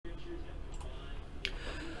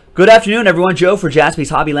Good afternoon, everyone. Joe for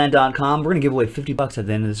JaspysHobbyland.com. We're going to give away 50 bucks at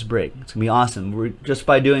the end of this break. It's going to be awesome. We're just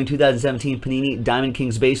by doing 2017 Panini Diamond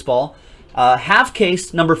Kings Baseball. Half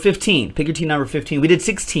case number 15. Pick your team number 15. We did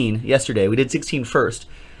 16 yesterday. We did 16 first.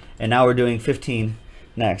 And now we're doing 15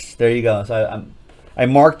 next. There you go. So I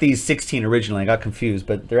marked these 16 originally. I got confused,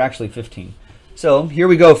 but they're actually 15. So here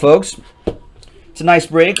we go, folks. It's a nice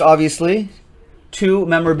break, obviously. 2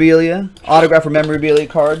 memorabilia, autograph or memorabilia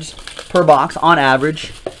cards per box on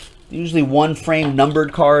average. Usually 1 frame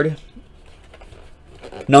numbered card,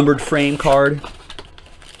 numbered frame card.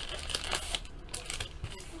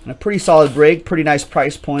 And a pretty solid break, pretty nice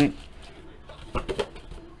price point.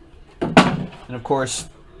 And of course,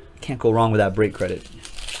 can't go wrong with that break credit.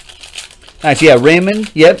 Nice, yeah, Raymond,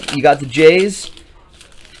 yep, you got the Jays.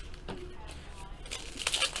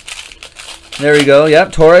 There we go,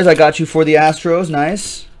 yep, Torres, I got you for the Astros,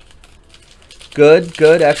 nice. Good,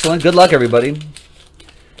 good, excellent. Good luck, everybody.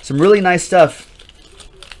 Some really nice stuff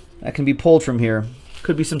that can be pulled from here.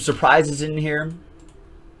 Could be some surprises in here.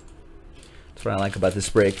 That's what I like about this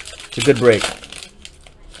break. It's a good break.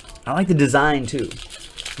 I like the design, too.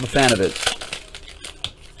 I'm a fan of it.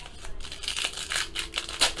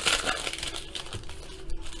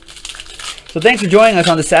 So thanks for joining us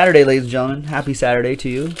on this Saturday, ladies and gentlemen. Happy Saturday to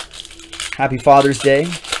you. Happy Father's Day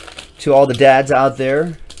to all the dads out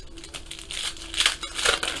there.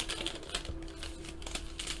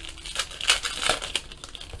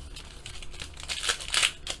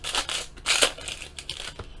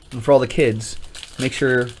 And for all the kids, make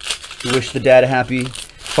sure you wish the dad a happy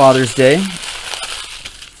Father's Day.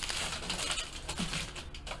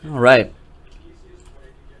 All right.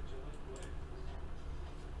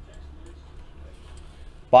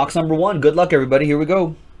 Box number 1. Good luck, everybody. Here we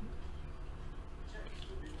go.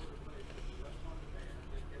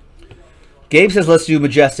 Gabe says, let's do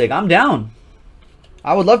Majestic. I'm down.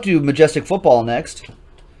 I would love to do Majestic Football next.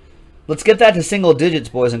 Let's get that to single digits,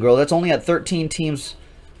 boys and girls. That's only at 13 teams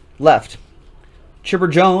left. Chipper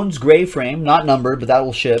Jones, gray frame, not numbered, but that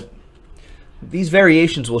will ship. These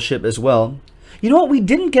variations will ship as well. You know what? We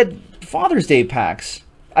didn't get Father's Day packs.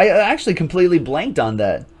 I actually completely blanked on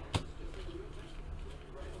that.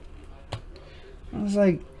 I was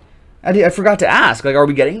like, I forgot to ask. Like, are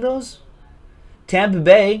we getting those? Tampa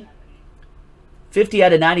Bay, 50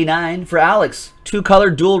 out of 99 for Alex.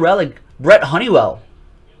 2-color dual relic, Brett Honeywell.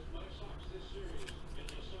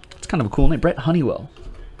 It's kind of a cool name, Brett Honeywell.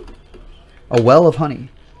 A well of honey.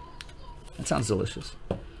 That sounds delicious.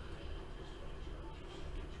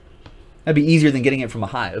 That'd be easier than getting it from a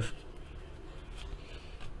hive.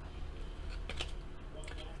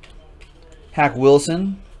 Hack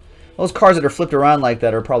Wilson. Those cards that are flipped around like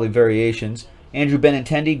that are probably variations. Andrew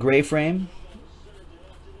Benintendi, gray frame.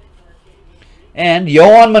 And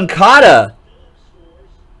Yoan Moncada.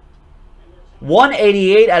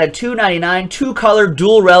 188 out of 299, 2-color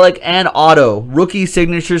dual relic and auto. Rookie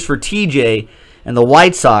signatures for TJ and the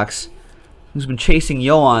White Sox, who's been chasing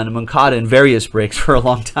Yoan Moncada in various breaks for a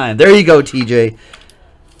long time. There you go, TJ.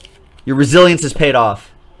 Your resilience has paid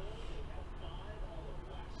off.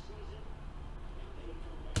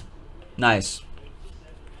 Nice.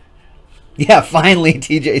 Yeah, finally,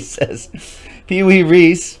 TJ says. Pee Wee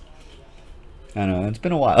Reese. I know, it's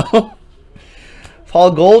been a while.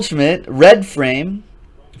 Paul Goldschmidt, red frame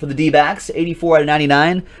for the D-backs, 84 out of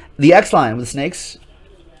 99. The X-line with the Snakes.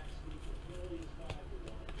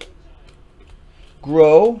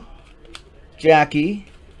 Grow, Jackie.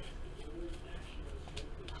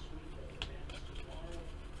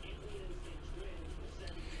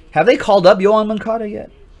 Have they called up Yoan Moncada yet?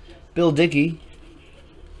 Bill Dickey.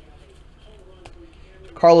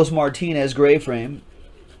 Carlos Martinez, gray frame.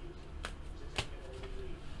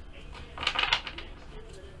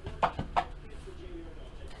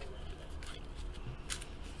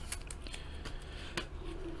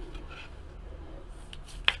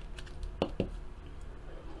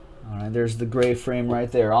 There's the gray frame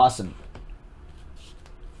right there. Awesome.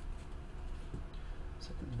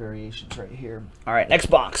 Second variations right here. All right, next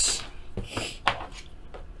box.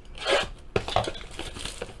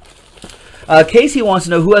 Casey wants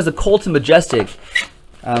to know who has the Colton Majestic.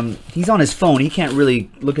 He's on his phone. He can't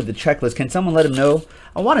really look at the checklist. Can someone let him know?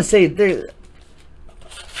 I want to say I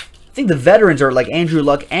think the veterans are like Andrew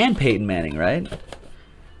Luck and Peyton Manning, right?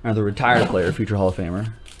 Or the retired player, future Hall of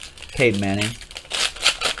Famer, Peyton Manning.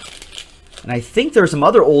 And I think there are some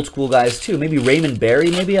other old school guys too. Maybe Raymond Berry,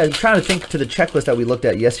 maybe. I'm trying to think to the checklist that we looked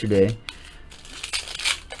at yesterday.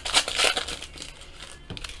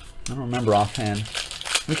 I don't remember offhand.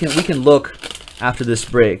 We can look after this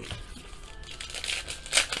break.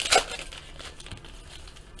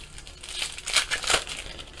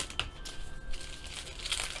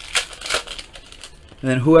 And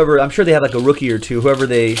then whoever, I'm sure they have like a rookie or two. Whoever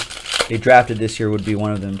they drafted this year would be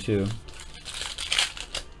one of them too.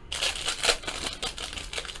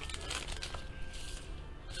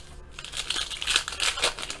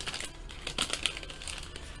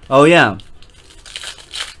 Oh yeah,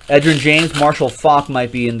 Edgerrin James, Marshall Faulk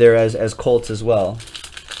might be in there as Colts as well.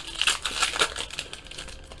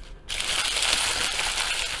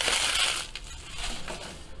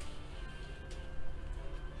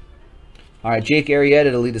 All right, Jake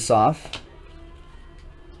Arrieta to lead us off.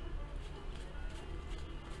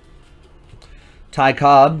 Ty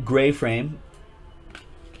Cobb, gray frame.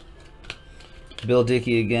 Bill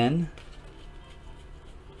Dickey again.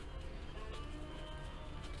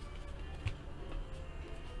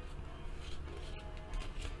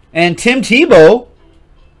 And Tim Tebow.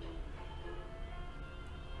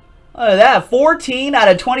 Look at that. 14 out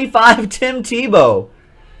of 25, Tim Tebow.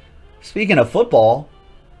 Speaking of football.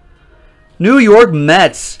 New York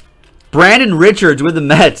Mets. Brandon Richards with the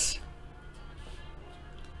Mets.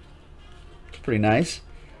 Pretty nice.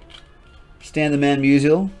 Stan the Man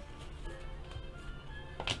Musial.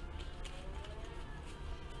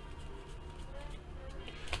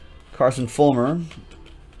 Carson Fulmer.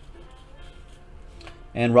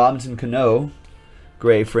 And Robinson Cano.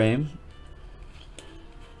 Gray frame.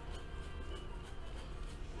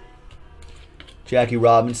 Jackie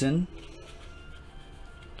Robinson.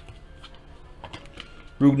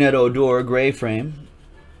 Rougned Odor, gray frame.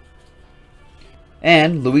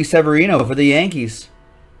 And Luis Severino for the Yankees,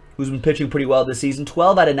 who's been pitching pretty well this season.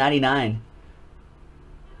 12 out of 99.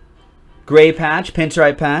 Gray patch,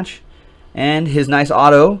 pinstripe patch. And his nice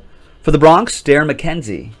auto for the Bronx, Darren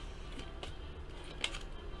McKenzie.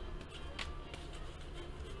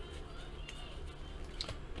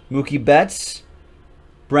 Mookie Betts,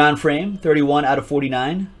 brown frame, 31 out of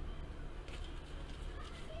 49.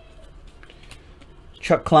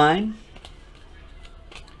 Chuck Klein.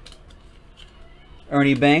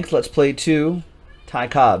 Ernie Banks, let's play 2. Ty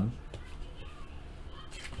Cobb.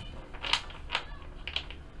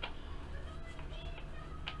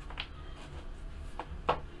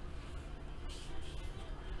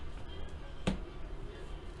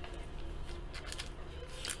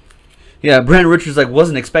 Yeah, Brent Richards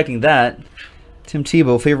wasn't expecting that. Tim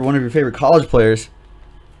Tebow, one of your favorite college players.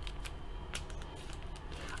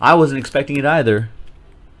 I wasn't expecting it either.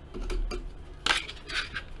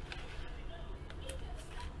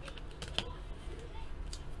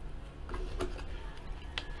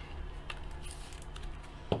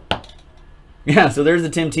 Yeah, so there's the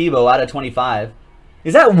Tim Tebow out of 25.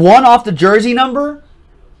 Is that 1 off the jersey number?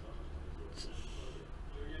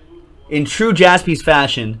 In true Jaspys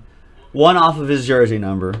fashion, 1 off of his jersey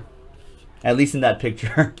number. At least in that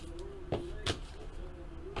picture.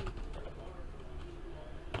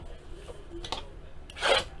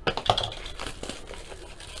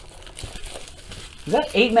 Is that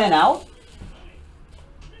 8 men out?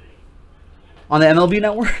 On the MLB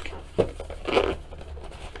network?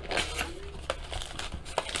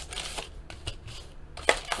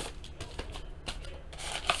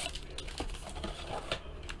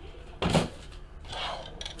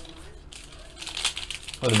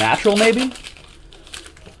 Or the natural, maybe?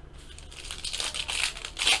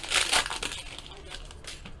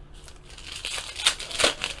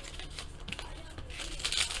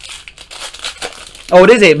 Oh,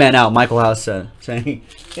 it is 8 men out, Michael House said. Saying,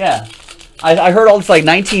 yeah. I heard all this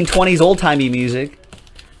 1920s old-timey music.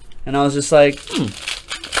 And I was just like,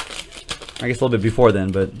 I guess a little bit before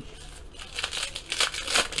then, but...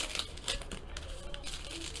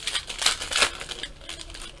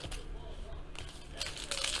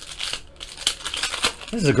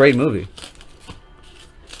 This is a great movie.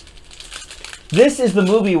 This is the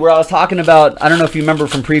movie where I was talking about, I don't know if you remember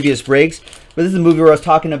from previous breaks, but this is the movie where I was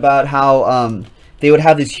talking about how they would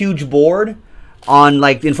have this huge board on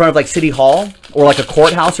in front of City Hall or a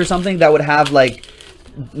courthouse or something that would have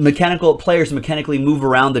mechanical players mechanically move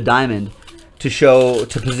around the diamond to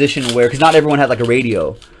position where, because not everyone had a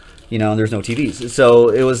radio, and there's no TVs. So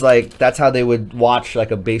it was that's how they would watch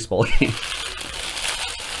a baseball game.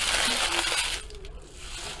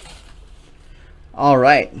 All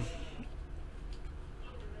right.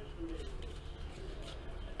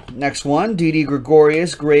 Next one, Didi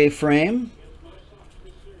Gregorius, gray frame.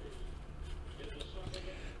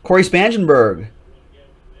 Corey Spangenberg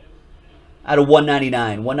out of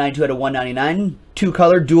 199. 192 out of 199.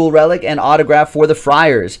 2-color, dual relic, and autograph for the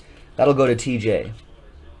Friars. That'll go to TJ.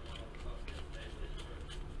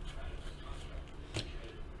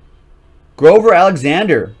 Grover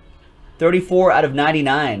Alexander, 34 out of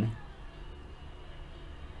 99.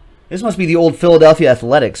 This must be the old Philadelphia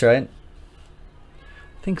Athletics, right?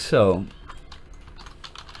 I think so.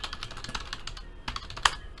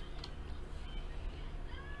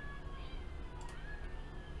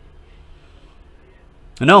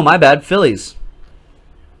 No, my bad. Phillies.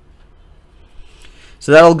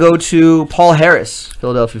 So that'll go to Paul Harris,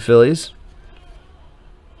 Philadelphia Phillies.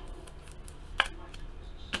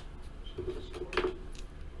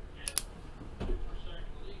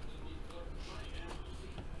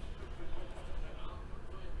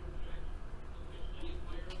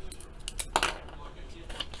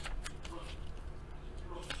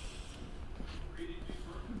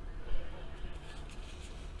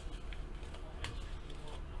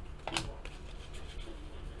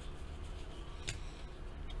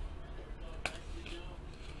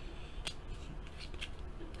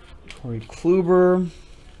 Corey Kluber.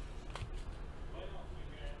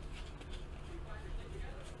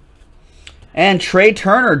 And Trey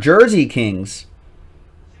Turner, Jersey Kings.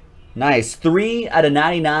 Nice. 3 out of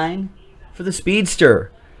 99 for the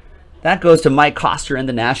Speedster. That goes to Mike Coster and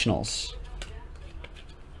the Nationals.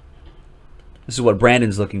 This is what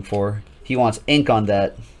Brandon's looking for. He wants ink on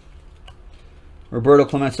that. Roberto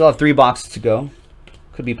Clemente. Still have 3 boxes to go.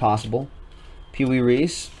 Could be possible. Pee Wee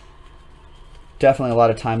Reese. Definitely a lot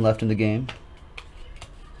of time left in the game.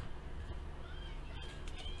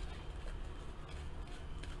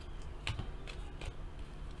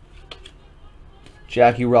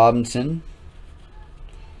 Jackie Robinson.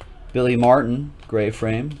 Billy Martin, gray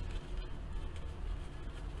frame.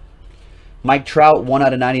 Mike Trout, 1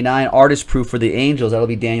 out of 99. Artist proof for the Angels. That'll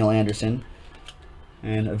be Daniel Anderson.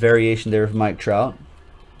 And a variation there of Mike Trout.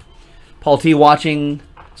 Paul T watching.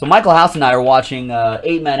 So Michael House and I are watching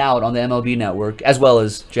 8 Men Out on the MLB Network, as well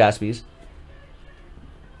as Jaspys.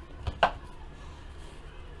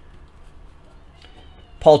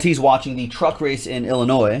 Paul T's watching the truck race in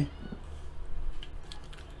Illinois.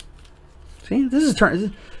 See, this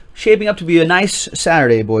is shaping up to be a nice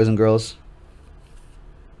Saturday, boys and girls.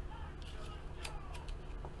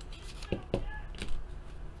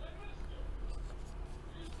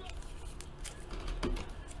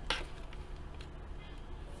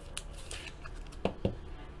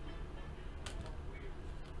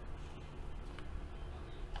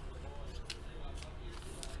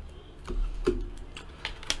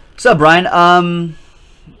 What's up, Brian?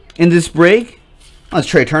 In this break, oh, this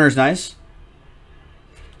Trey Turner's nice.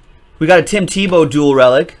 We got a Tim Tebow dual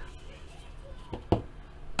relic.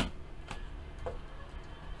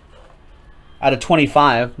 Out of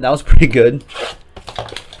 25. That was pretty good.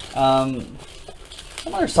 Some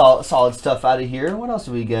other solid stuff out of here. What else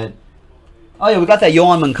do we get? Oh, yeah, we got that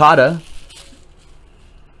Yohan Moncada.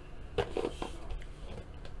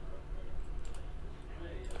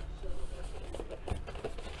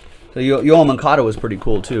 So Yohan Moncada was pretty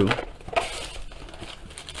cool too.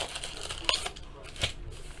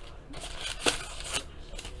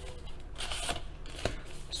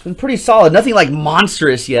 It's been pretty solid. Nothing like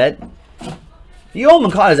monstrous yet. Yohan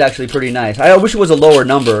Moncada is actually pretty nice. I wish it was a lower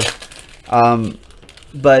number,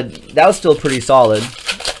 but that was still pretty solid.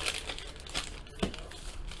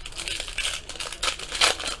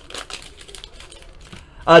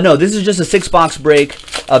 No, this is just a 6-box break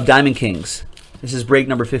of Diamond Kings. This is break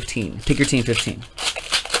number 15. Pick your team 15.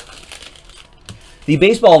 The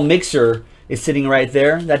baseball mixer is sitting right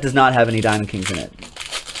there. That does not have any Diamond Kings in it.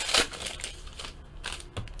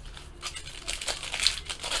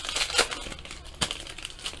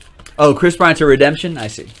 Oh, Chris Bryant's a redemption? I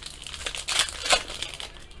see.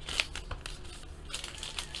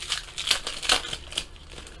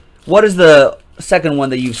 What is the second one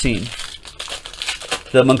that you've seen?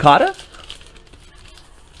 The Moncada?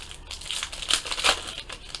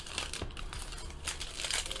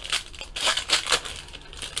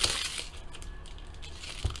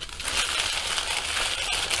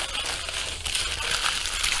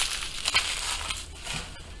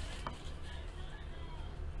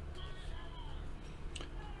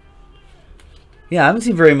 Yeah, I haven't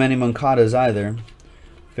seen very many Moncadas either.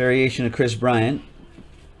 Variation of Chris Bryant.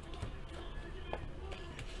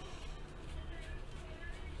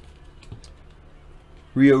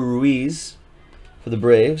 Rio Ruiz for the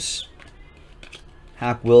Braves.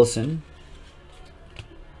 Hack Wilson.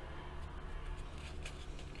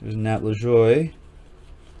 There's Nat LaJoie.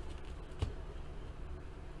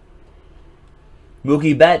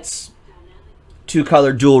 Mookie Betts.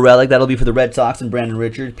 2-color dual relic. That'll be for the Red Sox and Brandon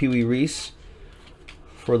Richards. Pee Wee Reese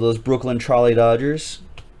for those Brooklyn Trolley Dodgers.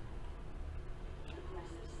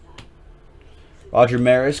 Roger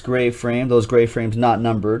Maris, gray frame. Those gray frames not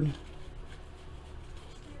numbered.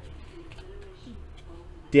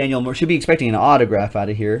 Daniel Moore. Should be expecting an autograph out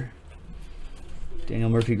of here. Daniel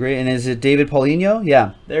Murphy, great. And is it David Paulinho?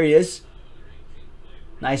 Yeah, there he is.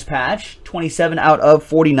 Nice patch. 27 out of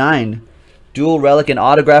 49. Dual relic and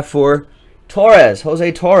autograph for Torres.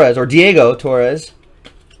 Jose Torres, or Diego Torres.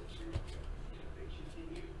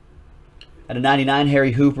 At a 99,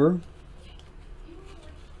 Harry Hooper.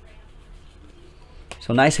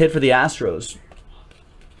 So nice hit for the Astros.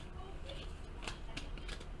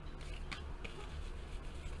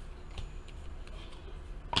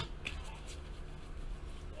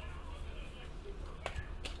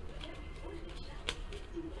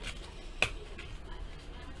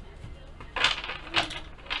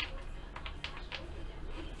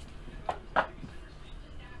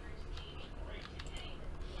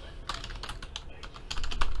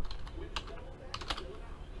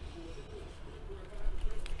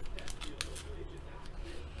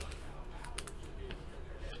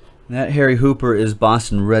 That Harry Hooper is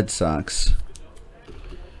Boston Red Sox.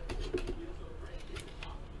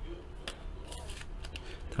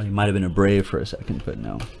 Thought he might have been a Brave for a second, but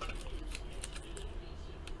no.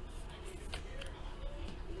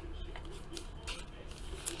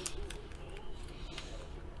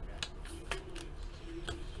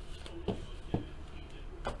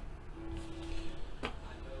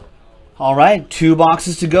 All right, 2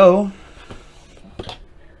 boxes to go.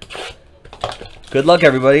 Good luck,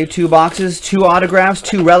 everybody. 2 boxes, 2 autographs,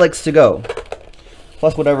 2 relics to go.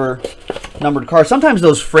 Plus whatever numbered cards. Sometimes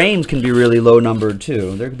those frames can be really low numbered,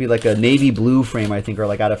 too. There could be like a navy blue frame, I think, or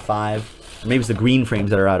like out of 5. Or maybe it's the green frames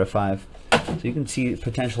that are out of 5. So you can see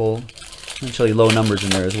potentially low numbers in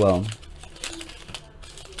there as well.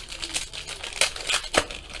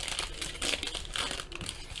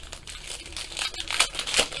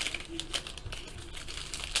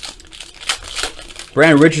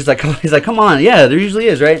 Brandon Richards, he's like, come on. Yeah, there usually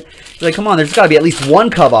is, right? He's like, come on, there's got to be at least 1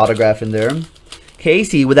 Cub autograph in there.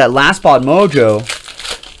 Casey with that last spot mojo.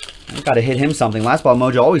 I've got to hit him something. Last spot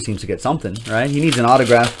mojo always seems to get something, right? He needs an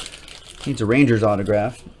autograph. He needs a Rangers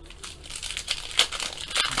autograph.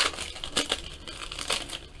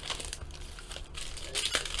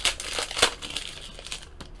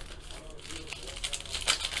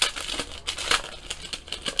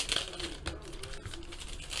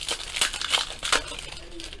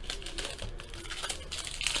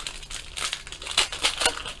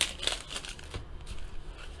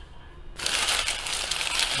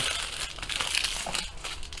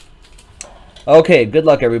 Okay, good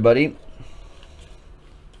luck, everybody.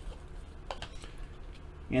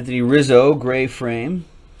 Anthony Rizzo, gray frame.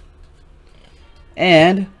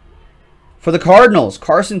 And for the Cardinals,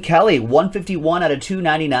 Carson Kelly, 151 out of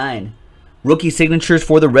 299. Rookie signatures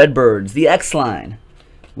for the Redbirds, the X line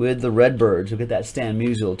with the Redbirds. You'll get that Stan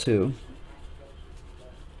Musial, too.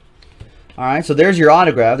 All right, so there's your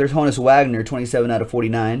autograph. There's Honus Wagner, 27 out of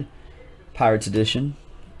 49, Pirates edition.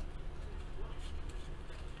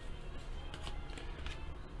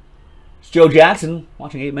 Joe Jackson,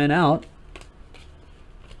 watching 8 men out.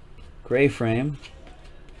 Gray frame.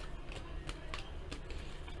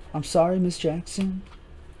 I'm sorry, Miss Jackson.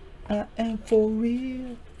 I am for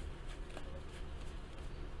real.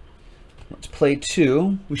 Let's play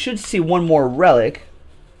 2. We should see 1 more relic.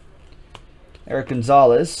 Eric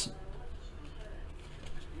Gonzalez.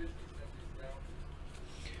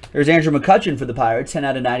 There's Andrew McCutchen for the Pirates, 10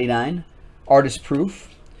 out of 99. Artist proof.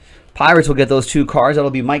 Pirates will get those 2 cards.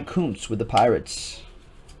 That'll be Mike Kuntz with the Pirates.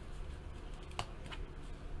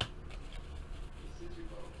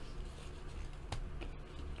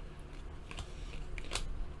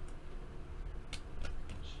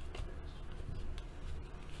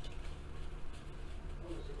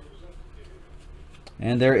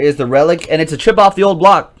 And there is the relic, and it's a chip off the old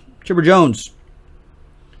block. Chipper Jones.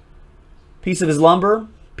 Piece of his lumber,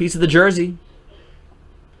 piece of the jersey.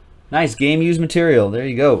 Nice game used material. There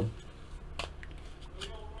you go.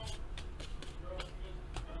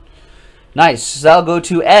 Nice. So that'll go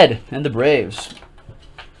to Ed and the Braves.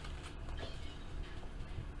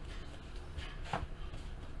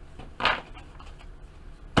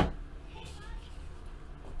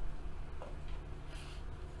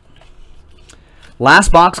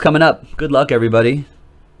 Last box coming up. Good luck, everybody.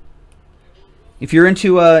 If you're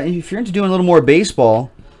into doing a little more baseball,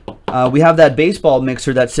 we have that baseball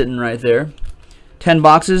mixer that's sitting right there. 10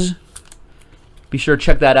 boxes. Be sure to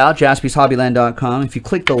check that out. JaspysHobbyland.com. If you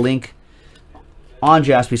click the link on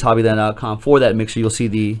JaspysHobbyland.com for that mixer, you'll see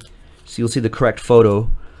the correct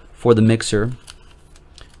photo for the mixer.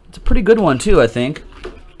 It's a pretty good one too, I think.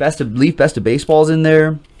 Best of Baseball's in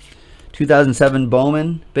there. 2007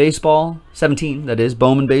 Bowman baseball, 17 that is.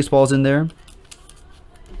 Bowman baseball's in there.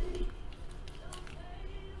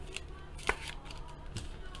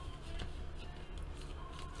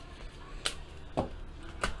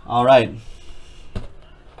 All right.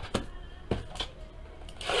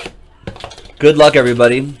 Good luck,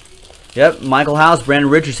 everybody. Yep, Michael House,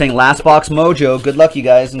 Brandon Richards saying last box mojo. Good luck, you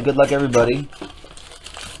guys, and good luck, everybody.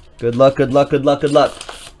 Good luck, good luck, good luck, good luck.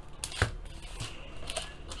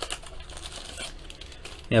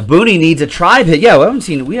 Yeah, Booney needs a tribe hit. Yeah, we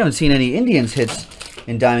haven't seen any Indians hits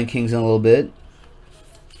in Diamond Kings in a little bit.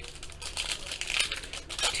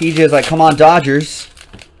 TJ is like, come on, Dodgers.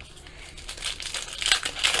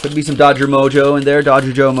 Could be some Dodger mojo in there,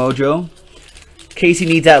 Dodger Joe mojo. Casey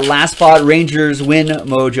needs that last spot Rangers win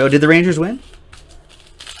mojo. Did the Rangers win?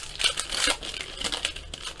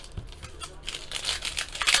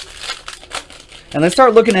 And let's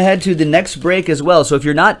start looking ahead to the next break as well. So if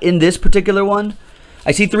you're not in this particular one,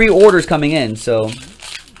 I see 3 orders coming in. So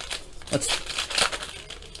let's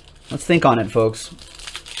think on it, folks.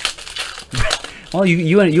 Well,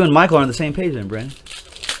 you and Michael are on the same page then, Brandon.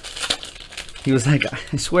 He was like,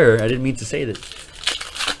 I swear, I didn't mean to say that.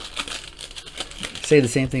 Say the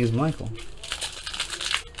same thing as Michael.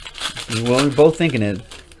 Well, we're both thinking it.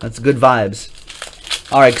 That's good vibes.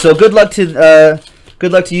 All right, so good luck to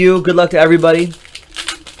you. Good luck to everybody.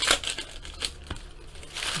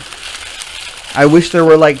 I wish there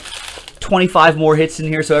were like 25 more hits in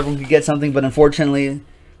here so everyone could get something, but unfortunately,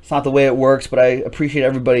 it's not the way it works. But I appreciate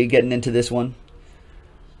everybody getting into this one.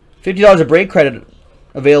 $50 of break credit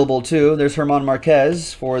available too. There's Herman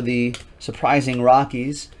Marquez for the surprising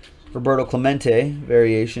Rockies. Roberto Clemente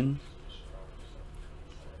variation.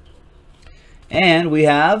 And we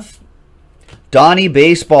have Donnie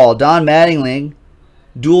Baseball, Don Mattingly,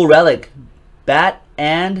 dual relic, bat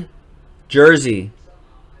and jersey.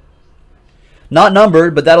 Not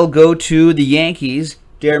numbered, but that'll go to the Yankees,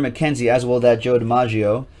 Darren McKenzie, as well as that Joe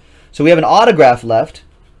DiMaggio. So we have an autograph left.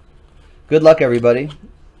 Good luck, everybody.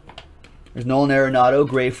 There's Nolan Arenado,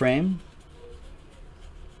 gray frame.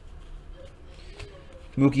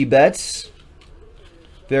 Mookie Betts,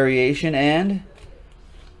 variation, and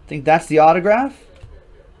I think that's the autograph.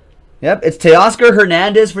 Yep, it's Teoscar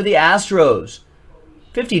Hernandez for the Astros.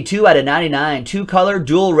 52 out of 99, 2-color,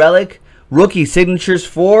 dual relic, rookie signatures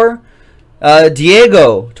for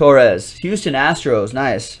Diego Torres, Houston Astros.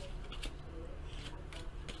 Nice.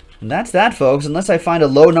 And that's that, folks. Unless I find a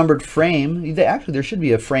low-numbered frame. Actually, there should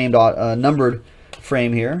be a framed, numbered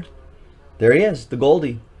frame here. There he is, the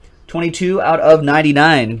Goldie. 22 out of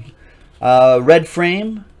 99. Red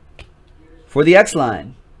frame for the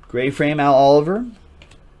X-Line. Gray frame, Al Oliver.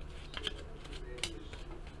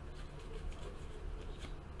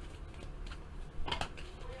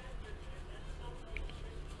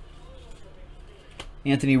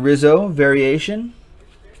 Anthony Rizzo, variation.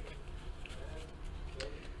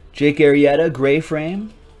 Jake Arrieta, gray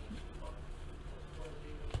frame.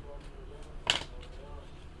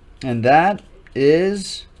 And that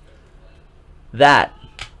is that.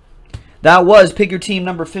 That was Pick Your Team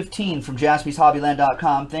number 15 from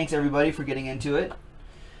JaspysHobbyland.com. Thanks, everybody, for getting into it.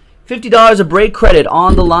 $50 of break credit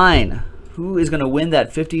on the line. Who is going to win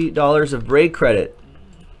that $50 of break credit?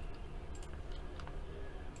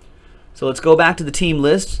 So let's go back to the team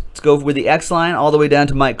list. Let's go with the X line all the way down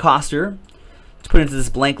to Mike Coster. Let's put it into this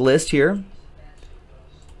blank list here.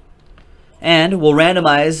 And we'll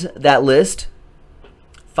randomize that list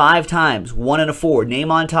 5 times, 1 and a 4. Name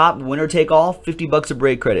on top, winner take all, $50 of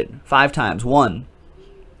break credit. 5 times. 1,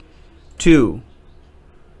 2,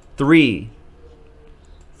 3,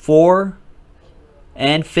 4,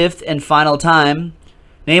 and 5th and final time.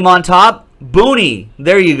 Name on top, Booney.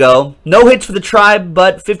 There you go. No hits for the tribe,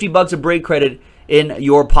 but $50 of break credit in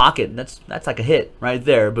your pocket. That's like a hit right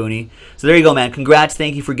there, Booney. So there you go, man. Congrats.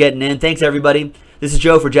 Thank you for getting in. Thanks, everybody. This is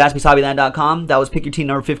Joe for JaspysHobbyland.com. That was Pick Your Team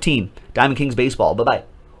number 15, Diamond Kings Baseball. Bye-bye.